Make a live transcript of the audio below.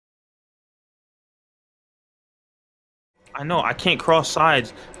I know. I can't cross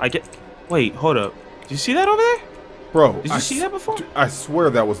sides. Wait, hold up. Did you see that over there? Bro, did you see that before? I swear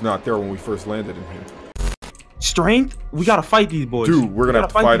that was not there when we first landed in here. Strength? We gotta fight these boys. Dude, we're gonna have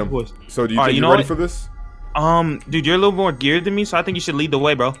to fight them. So do you think you're ready for this? Dude, you're a little more geared than me, so I think you should lead the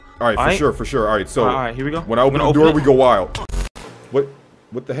way, bro. All right, for sure. All right, so all right, here we go. When I open the door, we go wild.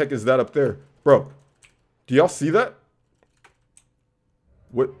 What the heck is that up there, bro? Do y'all see that?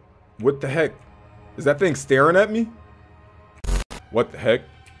 What the heck? Is that thing staring at me? What the heck,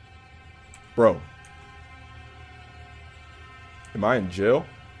 bro? Am I in jail?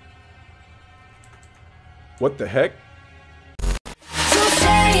 What the heck? So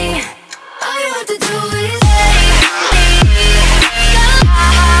say, all you have to do is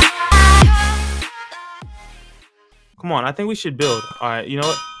Come on, I think we should build. All right, you know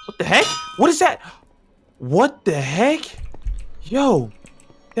what? What the heck? What is that? What the heck? Yo,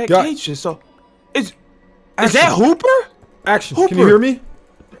 that cage is so... Is that Hooper? Action, Hooper. Can you hear me?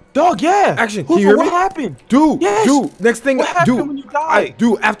 Dog, yeah. Action, Hooper, can you hear me? What happened? Dude, yes. Dude, next thing, what happened when you died?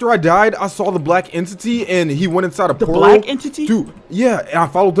 Dude, after I died, I saw the black entity and he went inside a portal. The black entity? Dude, yeah, and I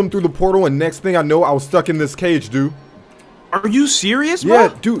followed them through the portal and next thing I know, I was stuck in this cage, dude. Are you serious, bro?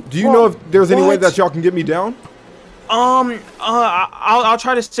 Yeah, dude, do you know if there's any way that y'all can get me down? I'll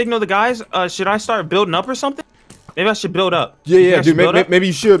try to signal the guys. Should I start building up or something? Maybe I should build up. Yeah, dude, maybe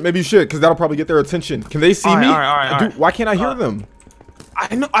you should, because that'll probably get their attention. Can they see me? All right. Dude, why can't I hear them?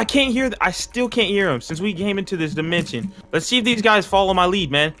 I know I can't hear. I still can't hear them since we came into this dimension. Let's see if these guys follow my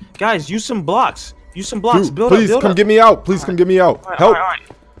lead, man. Guys, use some blocks. Dude, build please up. Come get me out. Please come get me out. Help. All right.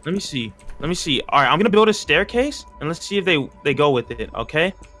 Let me see. All right, I'm gonna build a staircase and let's see if they go with it.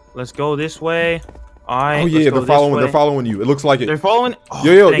 Okay, let's go this way. All right. Oh yeah, they're following you. It looks like it. They're following. Oh,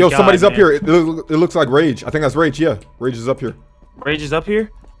 yo, somebody's up here. It looks like Rage. I think that's Rage. Yeah, Rage is up here. Rage is up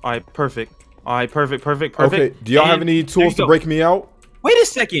here. All right, perfect. Perfect. Okay, do y'all have any tools to break me out? Wait a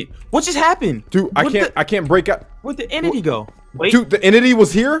second. What just happened? Dude, I can't break out. Where'd the entity go? Wait. Dude, the entity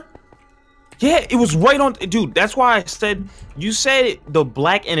was here? Yeah, it was right on. Dude, that's why I said, you said the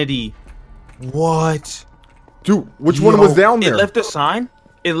black entity. What? Dude, which one was down there? It left a sign.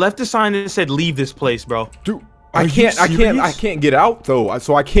 It left a sign that said leave this place, bro. Dude, I can't get out though.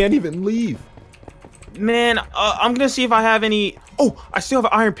 So I can't even leave. Man, I'm gonna see if I have any. Oh, I still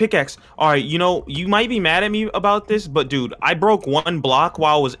have an iron pickaxe. All right, you know, you might be mad at me about this, but dude, I broke one block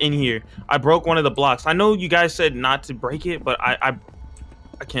while I was in here. I broke one of the blocks. I know you guys said not to break it, but I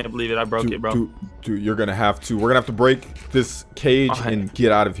can't believe it. I broke it, bro. Dude, you're gonna have to. We're gonna have to break this cage and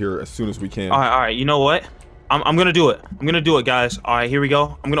get out of here as soon as we can. All right. You know what? I'm gonna do it. I'm gonna do it, guys. All right, here we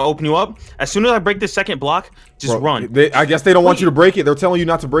go. I'm gonna open you up. As soon as I break this second block, just run. I guess they don't want you to break it. They're telling you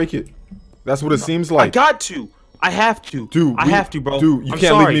not to break it. That's what it seems like. I got to. I have to. Dude, I have to, bro. Dude, you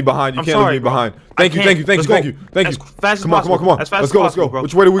can't leave me behind. You can't leave me behind. Thank you. Come on. Let's go.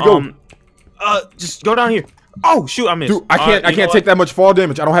 Which way do we go? Just go down here. Oh shoot, I missed. Dude, I can't take that much fall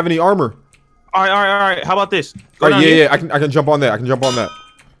damage. I don't have any armor. All right. How about this? All right, yeah. I can jump on that.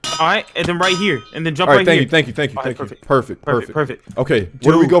 All right, and then right here, and then jump right here. Thank you. Perfect. Okay, Dude,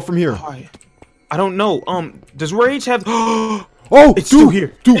 where do we go from here? I don't know. Does Rage have? Oh, it's still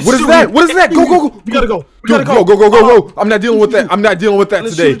here. Dude, what is that? What is that? Go. We gotta go. Go. I'm not dealing with that. I'm not dealing with that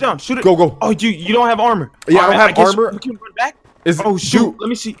today. Shoot it down. Shoot it. Go. Oh, you don't have armor. Yeah, I don't have armor. You can run back. Oh shoot. Let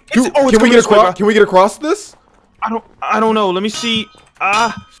me see. Dude, can we get across? Can we get across this? I don't know. Let me see.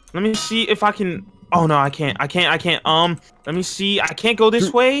 Let me see if I can. Oh no, I can't. Let me see. I can't go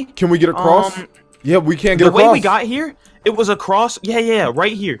this way. Can we get across? Yeah, we can't get across. The way we got here, it was across. Yeah,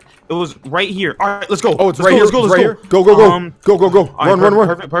 right here. It was right here. All right, let's go. Oh, it's right here. Let's go. Go. Run.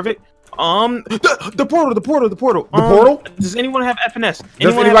 Perfect. The portal. The portal? Does anyone have FNS?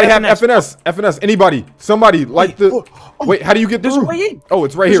 Does anybody have FNS? FNS? Anybody? Somebody like the. Wait, how do you get through? Oh,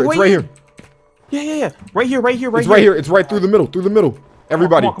 it's right here. Yeah. Right here. It's right here. It's right through the middle.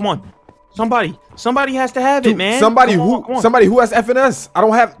 Everybody. Come on. Somebody has to have it, man. Somebody who has FNS. I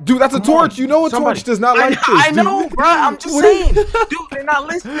don't have. Dude, that's a torch. You know a torch does not like this. I know, bro. I'm just saying. Dude, they're not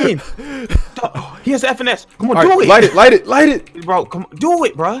listening. He has FNS. Come on, do it. Light it. Bro, come on. Do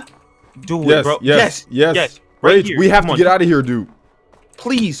it, bro. Bro. Yes. Right Rage, we have to get out of here, dude.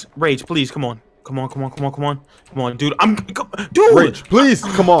 Please, Rage, please. Come on, dude. Do it. Rage, please.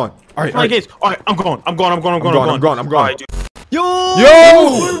 Come on. All right. All right, I'm going. I'm gone. Dude. Yo!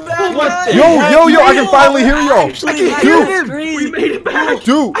 I can finally hear y'all. We made it back.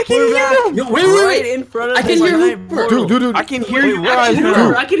 Dude, I can hear him. Yo, we're right in front of us. I can hear you. Dude. I can hear you guys.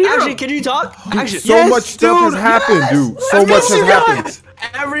 I can hear him. Can you talk? So much stuff has happened, dude. So much has happened.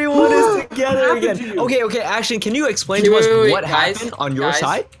 Everyone is together again. Okay. Action, can you explain to us what happened on your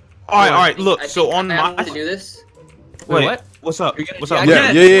side? All right. Look, so on my to do this. Wait, what? What's up? What's Yeah, up?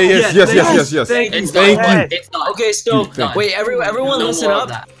 Yeah, yes. Thank It's Thank not. you. It's not. Okay, so Dude, thank wait, everyone, No listen more of up.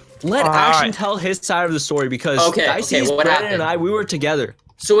 that. Let All Action right. tell his side of the story because Okay, Dicey's, what Brandon, happened? and we were together.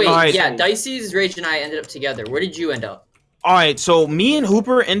 So wait, All right. yeah, Dicey's, Rage, and I ended up together. Where did you end up? All right, so me and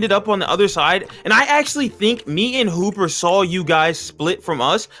Hooper ended up on the other side, and I actually think me and Hooper saw you guys split from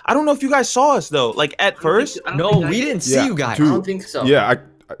us. I don't know if you guys saw us though, like at first. No, we didn't see you guys. I don't think so. Yeah,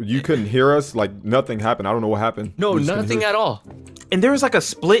 you couldn't hear us. Like nothing happened. I don't know what happened. No, We just couldn't nothing hear- at all. And there was like a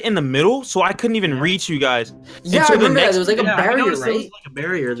split in the middle, so I couldn't even reach you guys. Yeah, I Until the remember that. next- There was like a Yeah, I barrier, noticed there was right? like a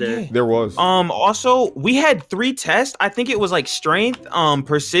barrier there. There was. Also, we had 3 tests. I think it was like strength,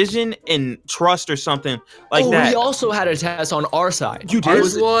 precision, and trust or something like Oh, that. we also had a test on our side. You did?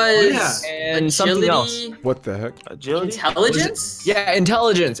 Ours was Yeah. And something else. agility, What the heck? Agility? intelligence, Yeah,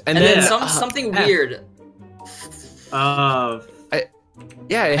 intelligence, and, and then then something F. weird.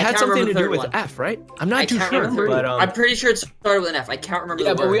 Yeah, it had can't something remember to the do with third one. F, right? I'm I not too can't sure, remember. but I'm pretty sure it started with an F. I can't remember.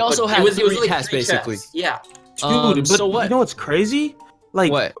 Yeah, the but we word, also but had it was 3 like tests, 3 basically. tests. Yeah. Dude, but so what? you know what's crazy?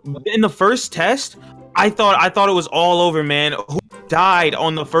 Like What? in the first test, I thought it was all over, man. Who died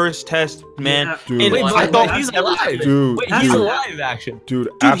on the first test, man? Yeah. Dude. And Wait, I but thought he's alive. Dude, Wait, That's he's a- alive, Action. dude,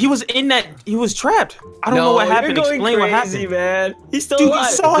 dude, he was in that. He was trapped. I don't know what happened. You're going Explain what crazy, happened. man. He's still Dude, you alive.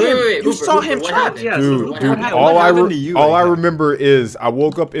 saw him. Wait, You Hooper, saw Hooper, him what trapped. happened? Yeah, Dude, so dude, what happened? all What I happened to you, all I like that? remember is I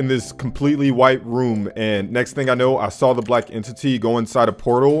woke up in this completely white room, and next thing I know, I saw the black entity go inside a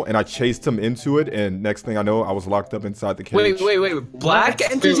portal, and I chased him into it, and next thing I know, I was locked up inside the cage. Wait. Black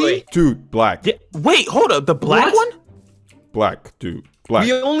entity? Wait. Dude, black, Wait, hold up. The black What? one? black, dude, black,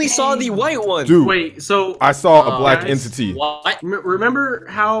 We only saw the white one. dude. Wait, so I saw a black guys, entity. What? remember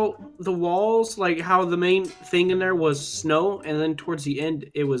how the walls, like how the main thing in there was snow, and then towards the end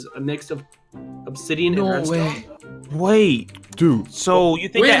it was a mix of obsidian and No redstone? way. Wait. Dude, So you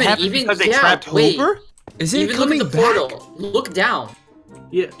think Wait a that minute, happened even- because they yeah, trapped wait. Hooper? Is it Even look coming at the back? portal. Look down.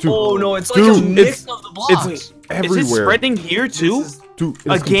 Yeah. dude, Oh no, it's like Dude, a mix it's- of the blocks. it's Is everywhere. it spreading here too? Dude, it's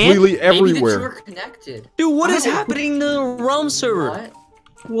Again? completely Maybe the two everywhere. are connected. Dude, what is happening to the realm server? What?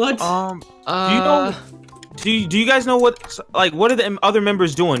 What? Do you know? Do you guys know what are the other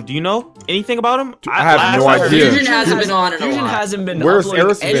members doing? Do you know anything about them? I have last no I heard- idea. Fusion hasn't been on in a Fusion while. hasn't been Where's uploading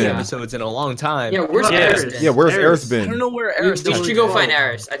Eris any been? episodes in a long time. Yeah, where's Yeah. Eris been? Yeah, where's Eris Eris. I been? don't know where We Eris should is. go find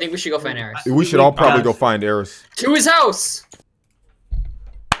Eris. I think we should go find Eris. We should all probably go find Eris. To his house.